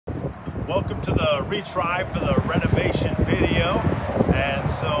Welcome to the retry for the renovation video.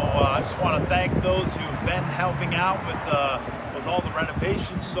 And so I just want to thank those who've been helping out with all the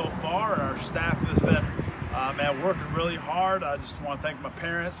renovations so far. Our staff has been working really hard. I just want to thank my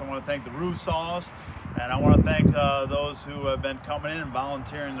parents. I want to thank the Russos, and I want to thank those who have been coming in and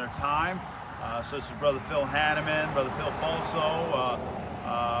volunteering their time, such as Brother Phil Hanneman, Brother Phil Falso,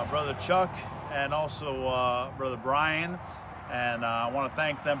 Brother Chuck, and also Brother Brian. And I want to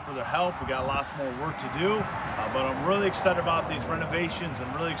thank them for their help. We got lots more work to do, but I'm really excited about these renovations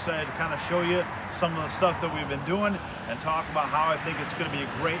and really excited to kind of show you some of the stuff that we've been doing and talk about how I think it's going to be a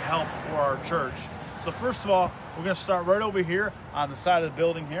great help for our church. So first of all, we're going to start right over here on the side of the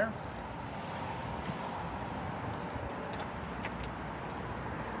building here.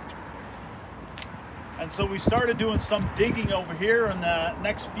 And so we started doing some digging over here in the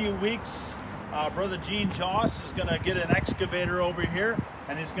next few weeks. Brother Gene Joss is going to get an excavator over here,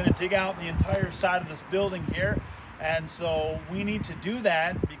 and he's going to dig out the entire side of this building here. And so we need to do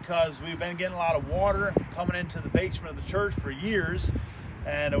that because we've been getting a lot of water coming into the basement of the church for years.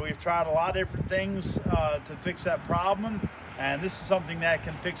 And we've tried a lot of different things to fix that problem. And this is something that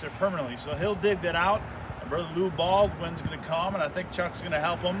can fix it permanently. So he'll dig that out. And Brother Lou Baldwin's going to come, and I think Chuck's going to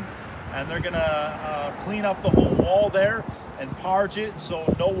help him. And they're going to clean up the whole wall there and parge it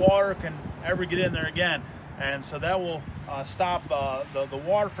so no water can ever get in there again. And so that will stop the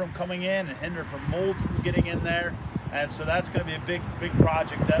water from coming in and hinder from mold from getting in there. And so that's going to be a big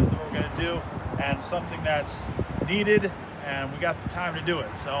project that we're going to do, and something that's needed, and we got the time to do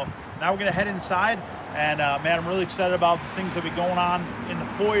it. So now we're going to head inside, and man, I'm really excited about the things that will be going on in the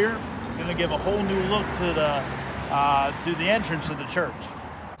foyer. It's going to give a whole new look to the entrance of the church.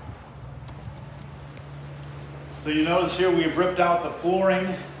 So you notice here we've ripped out the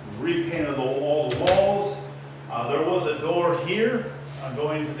flooring, repainted all the walls. There was a door here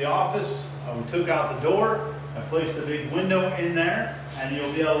going to the office. We took out the door and placed a big window in there, and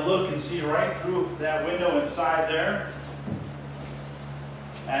you'll be able to look and see right through that window inside there.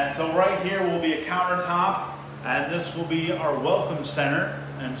 And so right here will be a countertop, and this will be our welcome center.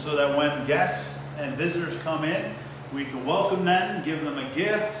 And so that when guests and visitors come in, we can welcome them, give them a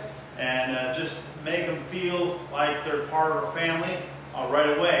gift, and just make them feel like they're part of our family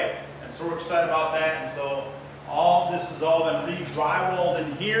right away. And so we're excited about that. And so all this has all been re-drywalled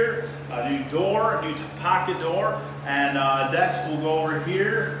in here, a new door, a new pocket door, and a desk will go over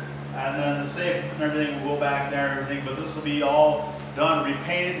here, and then the safe and everything will go back there and everything. But this will be all done,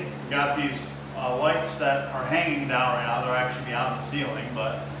 repainted. We got these lights that are hanging down right now. They're actually beyond the ceiling,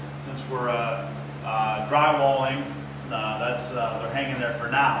 but since we're drywalling, they're hanging there for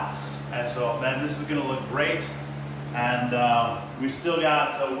now. And so, man, this is going to look great. And we still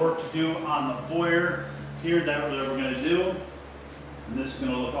got work to do on the foyer here that we're going to do. And this is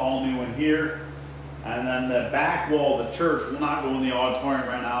going to look all new in here. And then the back wall of the church will not go in the auditorium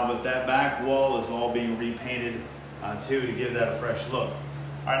right now, but that back wall is all being repainted too, to give that a fresh look.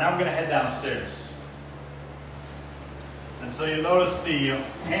 All right, now we're going to head downstairs. And so you'll notice the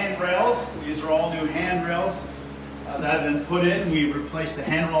handrails. These are all new handrails that have been put in. We replaced the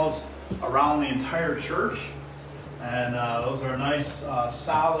handrails around the entire church, and those are nice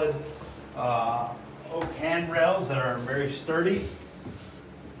solid oak handrails that are very sturdy.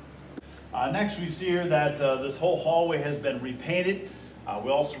 Next we see here that this whole hallway has been repainted. We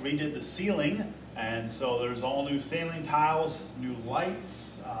also redid the ceiling, and so there's all new ceiling tiles, new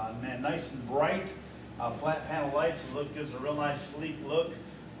lights, man, nice and bright, flat panel lights. It gives a real nice sleek look.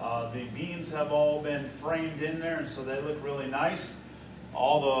 The beams have all been framed in there, and so they look really nice.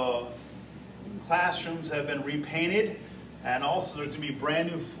 All the classrooms have been repainted, and also there's going to be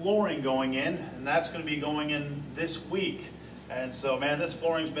brand new flooring going in, and that's going to be going in this week. And so, man, this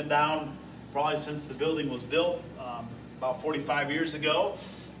flooring's been down probably since the building was built about 45 years ago,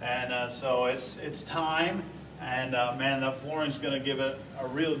 and so it's time. And man, that flooring's going to give it a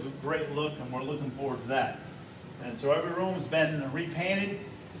real great look, and we're looking forward to that. And so every room's been repainted.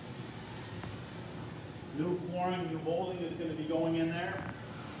 New flooring, new molding is going to be going in there.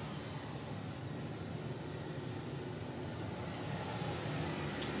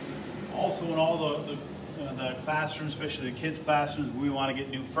 Also, in all the classrooms, especially the kids' classrooms, we want to get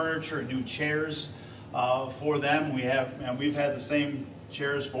new furniture and new chairs for them. We've had the same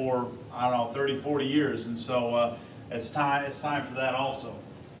chairs for, I don't know, 30, 40 years, and so it's time for that also.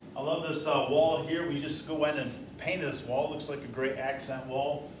 I love this wall here. We just go in and painted this wall. It looks like a great accent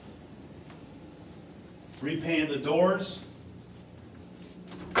wall. Repainted the doors,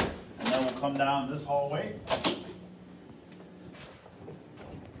 and then we'll come down this hallway.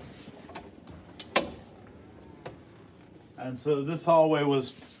 And so this hallway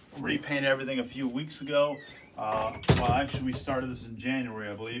was repainted everything a few weeks ago. Well, actually, we started this in January,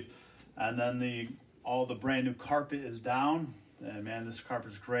 I believe. And then all the brand new carpet is down. And man, this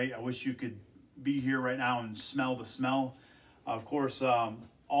carpet is great. I wish you could be here right now and smell the smell. Of course,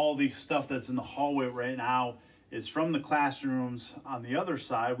 all the stuff that's in the hallway right now is from the classrooms on the other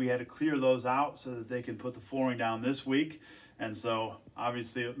side. We had to clear those out so that they can put the flooring down this week. And so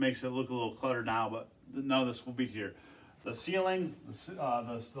obviously it makes it look a little cluttered now, but none of this will be here. The ceiling,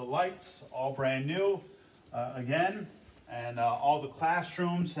 the lights, all brand new again. And all the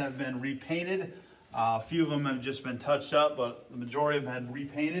classrooms have been repainted. A few of them have just been touched up, but the majority of them had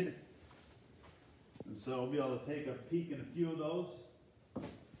repainted. And so we'll be able to take a peek in a few of those.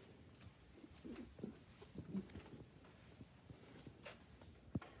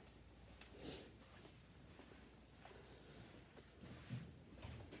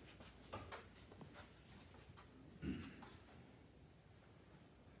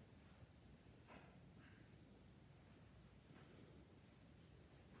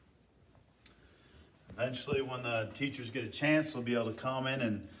 Eventually, when the teachers get a chance, they'll be able to come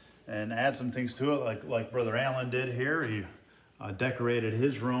in and add some things to it, like Brother Allen did here. He decorated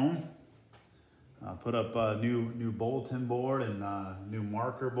his room, put up a new bulletin board and new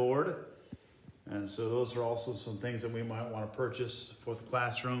marker board. And so those are also some things that we might want to purchase for the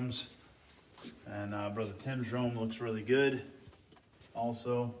classrooms. And Brother Tim's room looks really good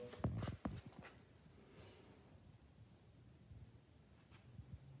also.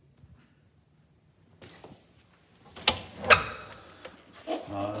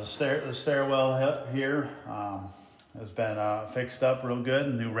 The stairwell here has been fixed up real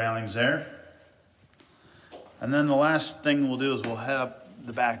good, new railings there. And then the last thing we'll do is we'll head up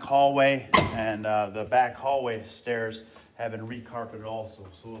the back hallway, and the back hallway stairs have been recarpeted also,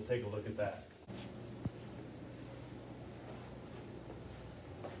 so we'll take a look at that.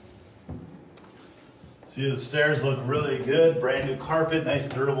 See, the stairs look really good, brand new carpet, nice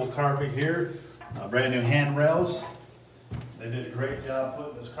durable carpet here, brand new handrails. They did a great job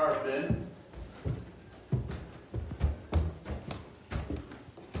putting this carpet in.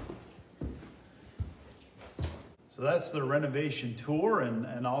 So that's the renovation tour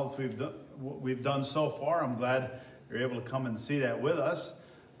and all that we've done so far. I'm glad you're able to come and see that with us.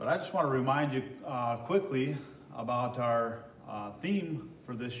 But I just want to remind you quickly about our theme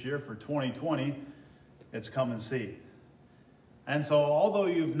for this year, for 2020. It's Come and See. And so although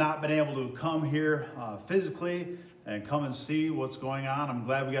you've not been able to come here physically and come and see what's going on, I'm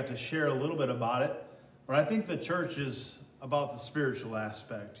glad we got to share a little bit about it. But I think the church is about the spiritual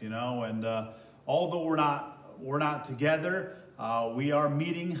aspect, you know, and although we're not together, we are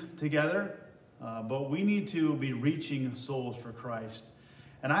meeting together, but we need to be reaching souls for Christ.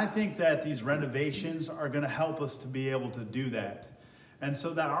 And I think that these renovations are going to help us to be able to do that. And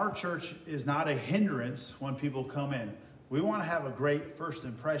so that our church is not a hindrance when people come in. We want to have a great first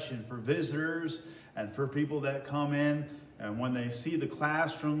impression for visitors and for people that come in, and when they see the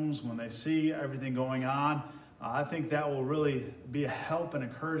classrooms, when they see everything going on, I think that will really be a help and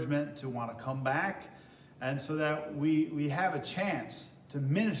encouragement to want to come back, and so that we have a chance to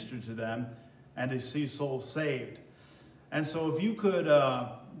minister to them and to see souls saved. And so if you could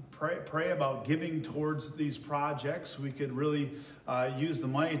pray about giving towards these projects, we could really use the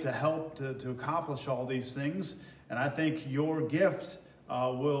money to help to accomplish all these things. And I think your gift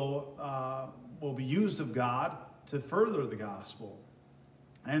will be used of God to further the gospel.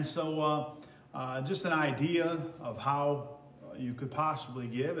 And so just an idea of how you could possibly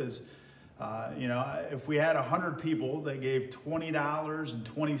give is, you know, if we had 100 people that gave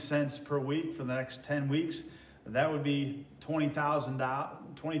 $20.20 per week for the next 10 weeks, that would be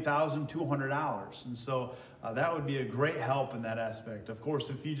 $20,200. And so that would be a great help in that aspect. Of course,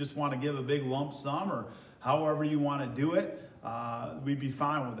 if you just want to give a big lump sum or however you want to do it, we'd be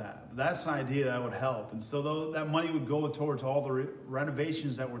fine with that. But that's an idea that would help. And so that money would go towards all the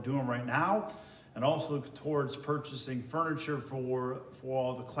renovations that we're doing right now, and also towards purchasing furniture for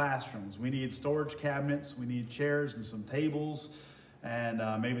all the classrooms. We need storage cabinets, we need chairs and some tables, and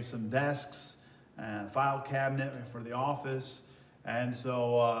maybe some desks, and file cabinet for the office. And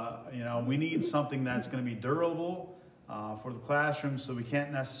so, you know, we need something that's going to be durable for the classroom, so we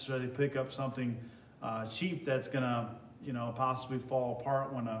can't necessarily pick up something cheap that's going to, you know, possibly fall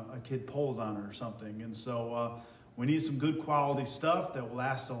apart when a kid pulls on it or something. And so we need some good quality stuff that will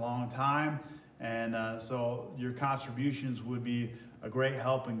last a long time. And so your contributions would be a great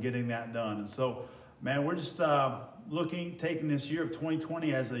help in getting that done. And so, man, we're just taking this year of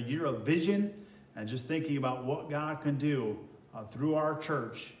 2020 as a year of vision and just thinking about what God can do through our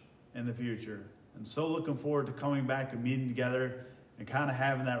church in the future. And so looking forward to coming back and meeting together and kind of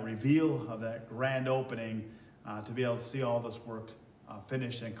having that reveal of that grand opening to be able to see all this work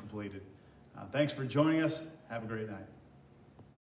finished and completed. Thanks for joining us. Have a great night.